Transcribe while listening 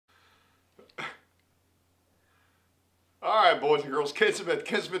boys and girls, Ken Smith,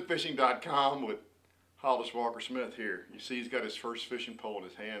 KenSmithFishing.com with Hollis Walker Smith here. You see he's got his first fishing pole in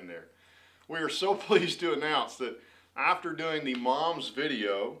his hand there. We are so pleased to announce that after doing the mom's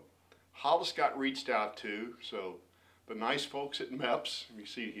video, Hollis got reached out to. So the nice folks at MEPS, you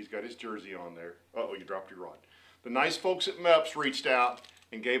see he's got his jersey on there. Uh-oh, you dropped your rod. The nice folks at MEPS reached out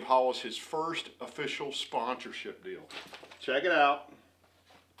and gave Hollis his first official sponsorship deal. Check it out.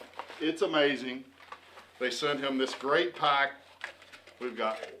 It's amazing. They sent him this great pack. We've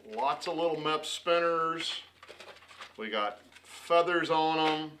got lots of little MEPS spinners. We got feathers on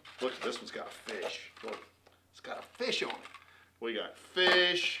them. Look, this one's got a fish. Look, it's got a fish on it. We got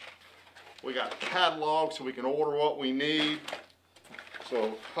fish. We got a catalog so we can order what we need.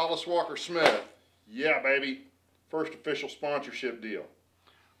 So Hollis Walker Smith, yeah baby, first official sponsorship deal.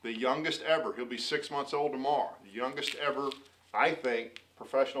 The youngest ever, he'll be 6 months old tomorrow. The youngest ever, I think,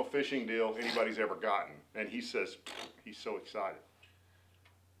 professional fishing deal anybody's ever gotten. And he says he's so excited.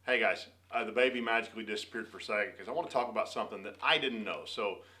 Hey guys, the baby magically disappeared for a second because I want to talk about something that I didn't know.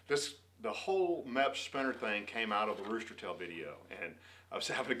 So the whole MEPS spinner thing came out of the Rooster Tail video, and I was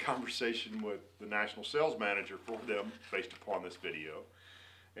having a conversation with the national sales manager for them based upon this video,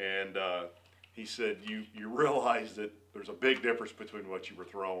 and he said, you realize that there's a big difference between what you were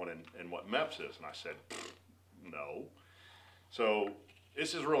throwing and what MEPS is, and I said, no. So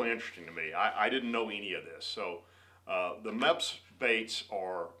this is really interesting to me. I didn't know any of this. So the MEPS baits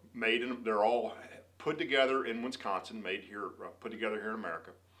are made in, they're all put together in Wisconsin, made here, put together here in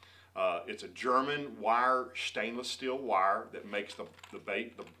America. It's a German wire, stainless steel wire that makes the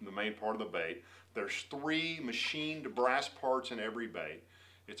bait, the main part of the bait. There's 3 machined brass parts in every bait.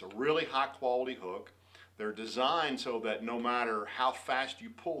 It's a really high quality hook. They're designed so that no matter how fast you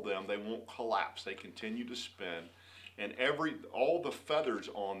pull them, they won't collapse. They continue to spin. And all the feathers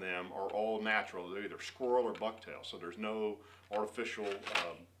on them are all natural. They're either squirrel or bucktail, so there's no artificial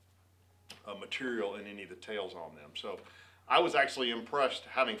material in any of the tails on them. So I was actually impressed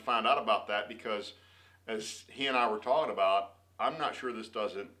having found out about that, because as he and I were talking about, I'm not sure this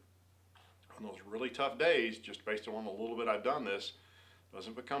doesn't, on those really tough days, just based on the little bit I've done this,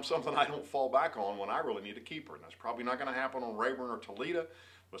 doesn't become something I don't fall back on when I really need a keeper. And that's probably not going to happen on Rayburn or Toledo,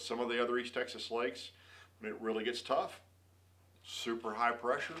 but some of the other East Texas lakes, when it really gets tough, super high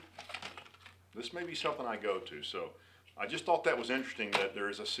pressure, this may be something I go to. So I just thought that was interesting, that there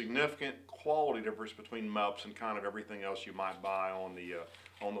is a significant quality difference between MEPS and kind of everything else you might buy on the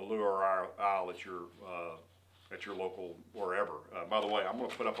lure aisle at your local wherever. By the way, I'm going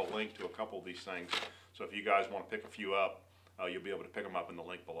to put up a link to a couple of these things, so if you guys want to pick a few up, you'll be able to pick them up in the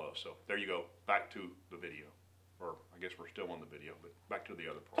link below. So there you go, back to the video, or I guess we're still on the video, but back to the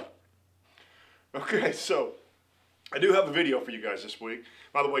other part. Okay, so I do have a video for you guys this week.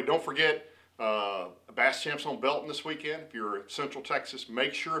 By the way, don't forget Bass Champs on Belton this weekend. If you're in Central Texas,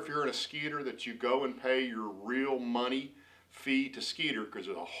 make sure if you're in a Skeeter that you go and pay your real money fee to Skeeter, because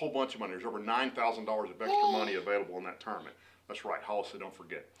there's a whole bunch of money. There's over $9,000 of extra money available in that tournament. That's right, Hollis said don't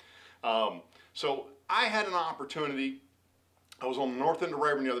forget. So I had an opportunity. I was on the north end of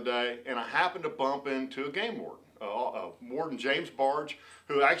Rayburn the other day, and I happened to bump into a game warden. Warden James Barge,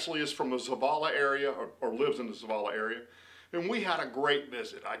 who actually is from the Zavala area, or lives in the Zavala area, and we had a great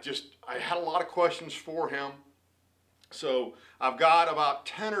visit. I had a lot of questions for him, so I've got about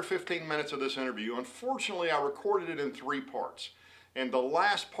 10 or 15 minutes of this interview. Unfortunately, I recorded it in 3 parts, and the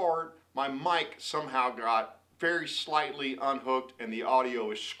last part, my mic somehow got very slightly unhooked, and the audio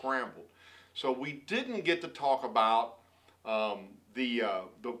is scrambled. So we didn't get to talk about the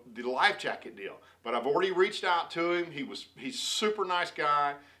life jacket deal, but I've already reached out to him. He's a super nice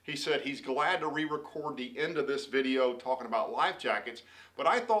guy. He said he's glad to re-record the end of this video talking about life jackets, but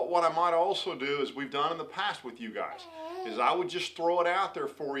I thought what I might also do, as we've done in the past with you guys, is I would just throw it out there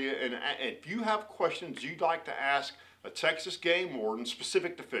for you, and if you have questions you'd like to ask a Texas game warden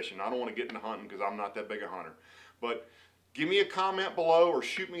specific to fishing, I don't want to get into hunting because I'm not that big a hunter, but give me a comment below or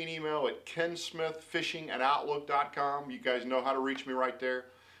shoot me an email at kensmithfishing@outlook.com. You guys know how to reach me right there.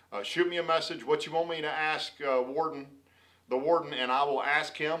 Shoot me a message, what you want me to ask the warden, and I will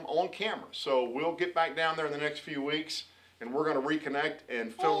ask him on camera. So we'll get back down there in the next few weeks, and we're going to reconnect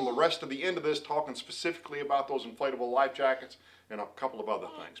and film the rest of the end of this, talking specifically about those inflatable life jackets and a couple of other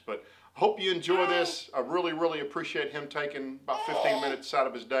things. But I hope you enjoy this. I really, really appreciate him taking about 15 minutes out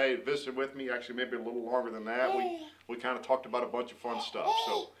of his day to visit with me. Actually, maybe a little longer than that. We kind of talked about a bunch of fun stuff.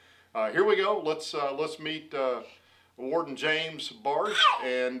 So here we go. Let's meet Warden James Barge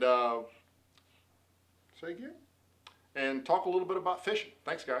and say again, and talk a little bit about fishing.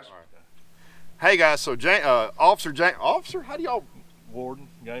 Thanks, guys. All right. Hey guys, so Officer, how do y'all Warden,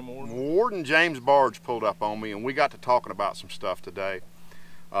 game warden. Warden James Barge pulled up on me, and we got to talking about some stuff today.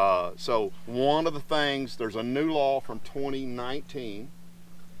 So one of the things, there's a new law from 2019,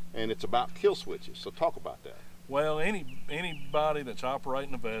 and it's about kill switches. So talk about that. Well, anybody that's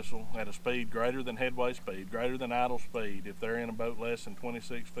operating a vessel at a speed greater than headway speed, greater than idle speed, if they're in a boat less than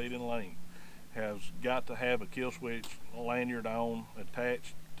 26 feet in length, has got to have a kill switch lanyard on,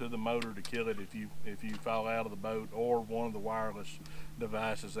 attached to the motor to kill it if you fall out of the boat, or one of the wireless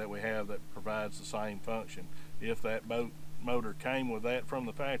devices that we have that provides the same function. If that boat motor came with that from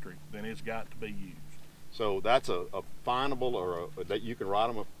the factory, then it's got to be used. So that's a finable, or that you can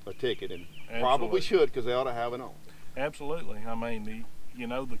write them a ticket, and Absolutely. Probably should, because they ought to have it on. Absolutely. I mean,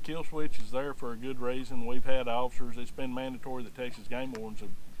 the kill switch is there for a good reason. We've had officers, it's been mandatory that Texas game wardens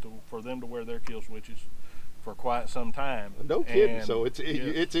for them to wear their kill switches for quite some time. No kidding. And so it's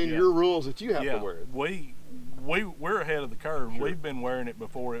in your rules that you have to wear it. We're ahead of the curve. Sure. We've been wearing it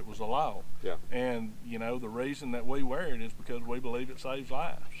before it was a law. Yeah. And the reason that we wear it is because we believe it saves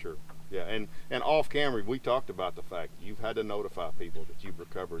lives. Sure. Yeah, and off camera, we talked about the fact you've had to notify people that you've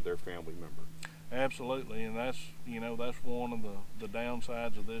recovered their family member. Absolutely, and that's one of the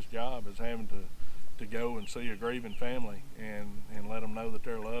downsides of this job, is having to go and see a grieving family and let them know that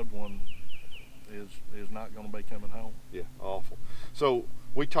their loved one is not going to be coming home. Yeah, awful. So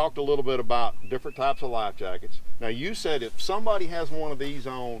we talked a little bit about different types of life jackets. Now you said if somebody has one of these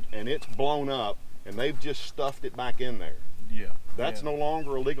on and it's blown up and they've just stuffed it back in there, yeah, that's no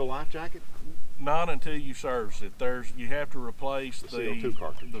longer a legal life jacket? Not until you service it. You have to replace the CO2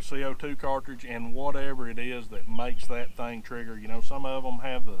 cartridge. The CO2 cartridge and whatever it is that makes that thing trigger. Some of them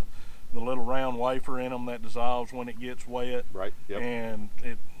have the little round wafer in them that dissolves when it gets wet. Right. Yep. And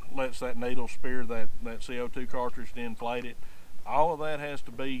it lets that needle spear that CO2 cartridge to inflate it. All of that has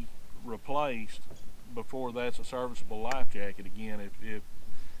to be replaced before that's a serviceable life jacket again. If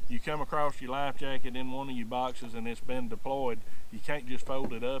you come across your life jacket in one of your boxes and it's been deployed, you can't just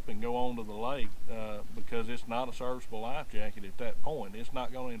fold it up and go onto the lake because it's not a serviceable life jacket at that point. It's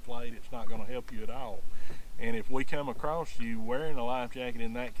not going to inflate, it's not going to help you at all. And if we come across you wearing a life jacket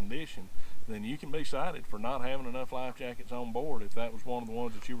in that condition, then you can be cited for not having enough life jackets on board if that was one of the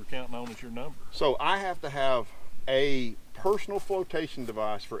ones that you were counting on as your number. So I have to have a personal flotation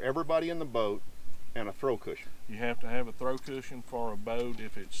device for everybody in the boat and a throw cushion. You have to have a throw cushion for a boat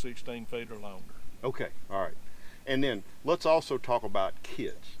if it's 16 feet or longer. Okay, all right. And then let's also talk about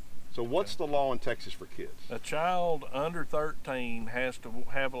kids. So what's the law in Texas for kids? A child under 13 has to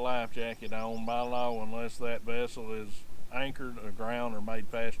have a life jacket on by law unless that vessel is anchored, aground, or made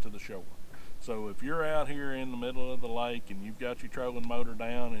fast to the shore. So if you're out here in the middle of the lake and you've got your trolling motor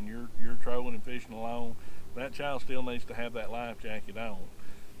down and you're trolling and fishing along, that child still needs to have that life jacket on.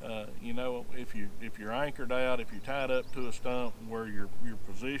 If you're anchored out, if you're tied up to a stump where your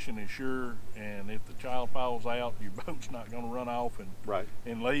position is sure, and if the child falls out, your boat's not going to run off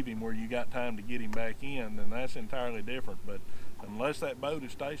and leave him where you got time to get him back in, then that's entirely different. But unless that boat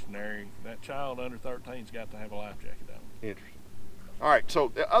is stationary, that child under 13's got to have a life jacket on. Interesting. All right,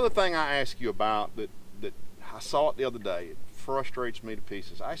 so the other thing I asked you about that I saw it the other day, it frustrates me to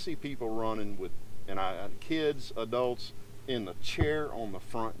pieces. I see people running with kids, adults, in the chair on the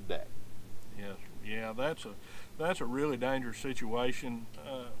front deck. Yes, yeah, that's a really dangerous situation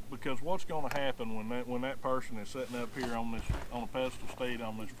because what's going to happen when that person is sitting up here on a pedestal seat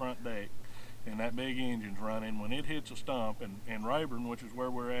on this front deck, and that big engine's running, when it hits a stump, and Rayburn, which is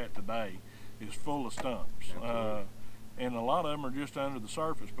where we're at today, is full of stumps. And a lot of them are just under the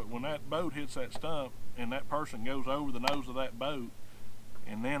surface, but when that boat hits that stump and that person goes over the nose of that boat,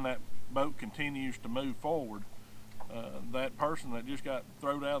 and then that boat continues to move forward, that person that just got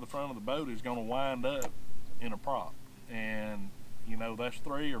thrown out of the front of the boat is going to wind up in a prop. And that's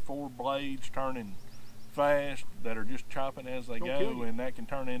 3 or 4 blades turning fast that are just chopping as they go, and that can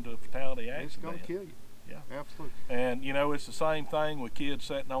turn into a fatality accident. It's going to kill you. Yeah, absolutely. And it's the same thing with kids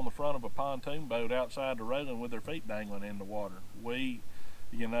sitting on the front of a pontoon boat outside the railing with their feet dangling in the water.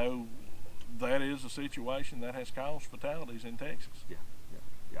 That is a situation that has caused fatalities in Texas. Yeah.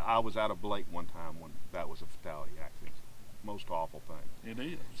 I was out of Blake one time when that was a fatality accident. Most awful thing. It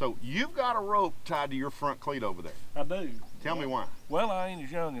is. So you've got a rope tied to your front cleat over there. I do. Tell me why. Well, I ain't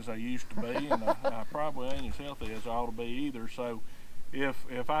as young as I used to be, and I probably ain't as healthy as I ought to be either. So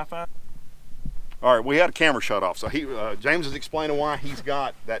if I find... All right, we had a camera shut off, so James is explaining why he's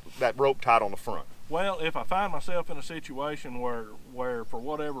got that rope tied on the front. Well, if I find myself in a situation where for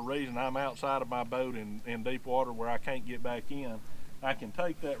whatever reason I'm outside of my boat in deep water where I can't get back in, I can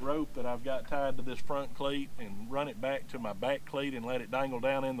take that rope that I've got tied to this front cleat and run it back to my back cleat and let it dangle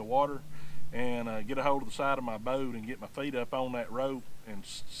down in the water. and get a hold of the side of my boat and get my feet up on that rope and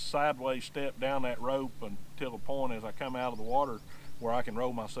sideways step down that rope until the point as I come out of the water where I can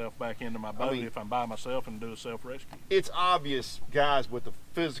roll myself back into my boat if I'm by myself and do a self-rescue. It's obvious, guys, with the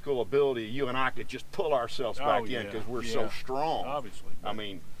physical ability, you and I could just pull ourselves back in because we're so strong. Obviously. I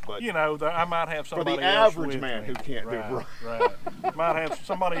mean, but you know, I might have somebody for the else average with man me. who can't do it. Right. Might have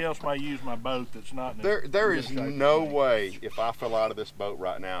somebody else may use my boat that's not in there is no way if I fell out of this boat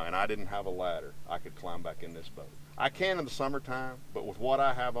right now and I didn't have a ladder, I could climb back in this boat. I can in the summertime, but with what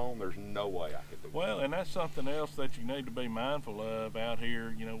I have on, there's no way I could do it. Well, and that's something else that you need to be mindful of out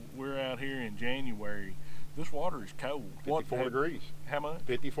here. You know, we're out here in January. This water is cold. 54 degrees. How much?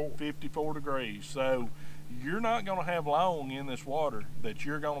 54. 54 degrees. So you're not going to have long in this water that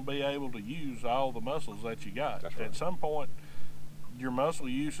you're going to be able to use all the muscles that you got. That's right. At some point, your muscle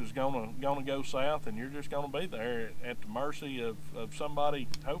use is going to go south, and you're just going to be there at the mercy of somebody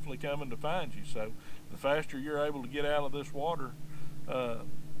hopefully coming to find you. So the faster you're able to get out of this water,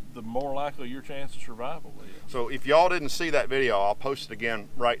 the more likely your chance of survival is. So if y'all didn't see that video, I'll post it again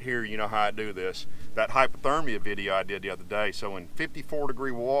right here. You know how I do this. That hypothermia video I did the other day. So in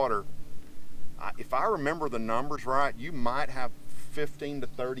 54-degree water, if I remember the numbers right, you might have 15 to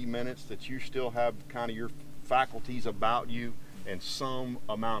 30 minutes that you still have kind of your faculties about you and some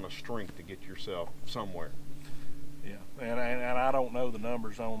amount of strength to get yourself somewhere. Yeah, and I don't know the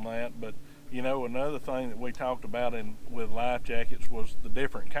numbers on that, but you know, another thing that we talked about with life jackets was the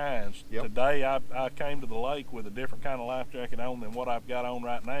different kinds. Yep. Today I came to the lake with a different kind of life jacket on than what I've got on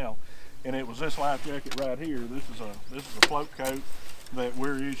right now, and it was this life jacket right here. This is a float coat that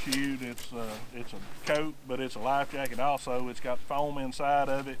we're issued. It's a coat, but it's a life jacket also. It's got foam inside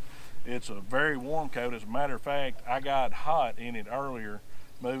of it. It's a very warm coat. As a matter of fact, I got hot in it earlier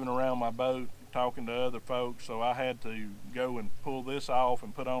moving around my boat talking to other folks, so I had to go and pull this off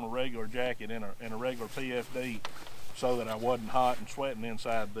and put on a regular jacket in a regular PFD so that I wasn't hot and sweating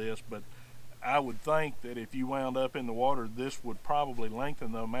inside this. But I would think that if you wound up in the water, this would probably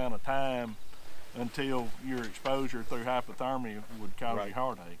lengthen the amount of time until your exposure through hypothermia would cause you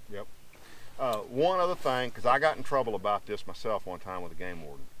heartache. Yep. One other thing, because I got in trouble about this myself one time with a game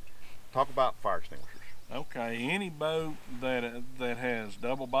warden. Talk about fire extinguishers. Okay, any boat that has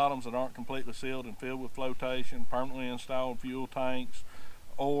double bottoms that aren't completely sealed and filled with flotation, permanently installed fuel tanks,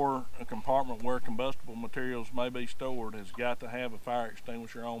 or a compartment where combustible materials may be stored has got to have a fire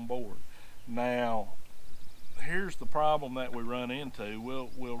extinguisher on board. Now, here's the problem that we run into.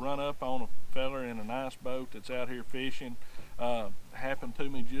 We'll run up on a feller in a nice boat that's out here fishing. Happened to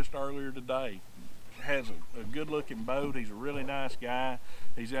me just earlier today. Has a good looking boat. He's a really nice guy.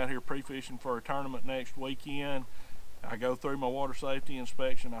 He's out here pre-fishing for a tournament next weekend. I go through my water safety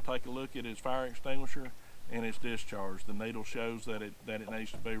inspection. I take a look at his fire extinguisher and it's discharged. The needle shows that it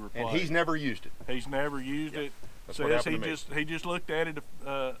needs to be replaced. And he's never used it. He's never used it. That's what happened to me. He just looked at it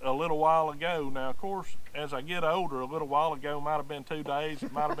a little while ago. Now, of course, as I get older, a little while ago might have been 2 days.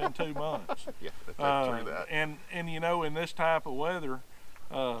 It might have been 2 months. Yeah, that's true that. And you know, in this type of weather,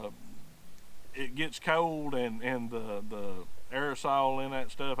 it gets cold and the aerosol in that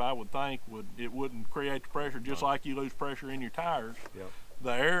stuff, I would think wouldn't create the pressure, just like you lose pressure in your tires.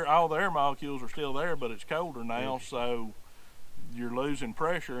 Yep. All the air molecules are still there, but it's colder now, so you're losing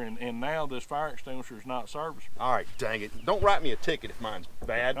pressure, and now this fire extinguisher is not serviceable. All right, dang it! Don't write me a ticket if mine's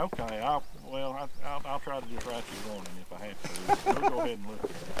bad. Okay, I'll try to just write you a warning if I have to. We'll go ahead and look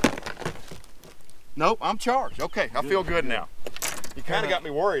at it. Nope, I'm charged. Okay, I feel good now. You kind of got me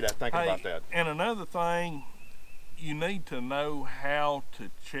worried thinking about that. And another thing, you need to know how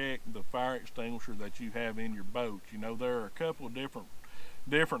to check the fire extinguisher that you have in your boat. You know, there are a couple of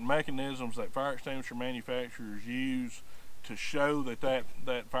different mechanisms that fire extinguisher manufacturers use to show that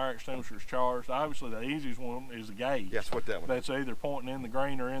fire extinguisher is charged. Obviously, the easiest one is a gauge. Yes, what that one? That's either pointing in the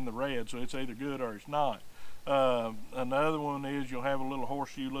green or in the red, so it's either good or it's not. Another one is you'll have a little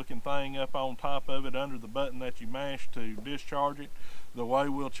horseshoe looking thing up on top of it under the button that you mash to discharge it. The way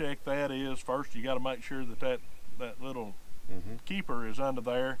we'll check that is, first you got to make sure that little keeper is under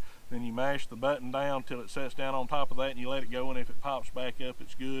there. Then you mash the button down till it sets down on top of that and you let it go, and if it pops back up,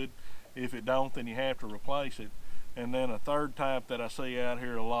 it's good. If it don't, then you have to replace it. And then a third type that I see out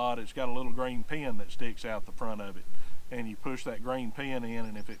here a lot, it's got a little green pin that sticks out the front of it, and you push that green pin in,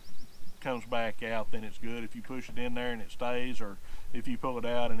 and if it comes back out, then it's good. If you push it in there and it stays, or if you pull it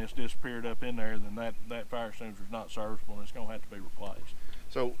out and it's disappeared up in there, then that fire extinguisher is not serviceable and it's going to have to be replaced.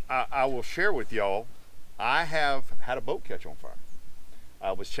 So I will share with y'all, I have had a boat catch on fire.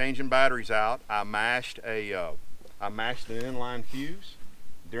 I was changing batteries out. I mashed an inline fuse.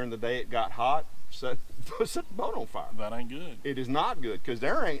 During the day it got hot. set the boat on fire. That ain't good. It is not good because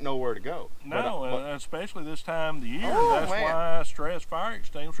there ain't nowhere to go. No, especially this time of the year. Oh, that's man. why I stress fire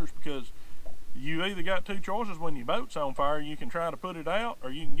extinguishers, because you either got two choices when your boat's on fire. You can try to put it out, or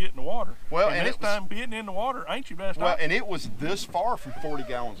you can get in the water. Well, and this time getting in the water ain't your best option. And it was this far from 40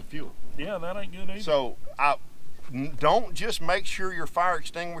 gallons of fuel. Yeah, that ain't good either. So don't just make sure your fire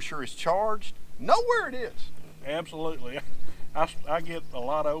extinguisher is charged. Know where it is. Absolutely. I get a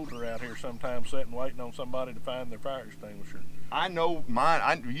lot older out here sometimes sitting waiting on somebody to find their fire extinguisher. I know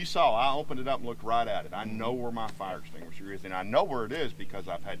mine. You saw I opened it up and looked right at it. I know where my fire extinguisher is, and I know where it is because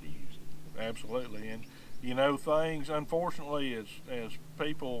I've had to use it. Absolutely. And you know, things, unfortunately, as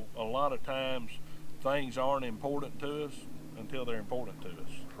people, a lot of times things aren't important to us until they're important to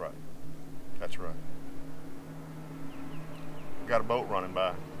us. Right. That's right. Got a boat running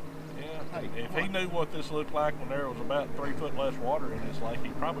by. Yeah, hey, if he knew what this looked like when there was about 3 foot less water in this lake, he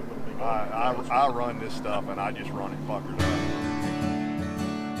probably wouldn't be going. I run this stuff and I just run it fuckers up.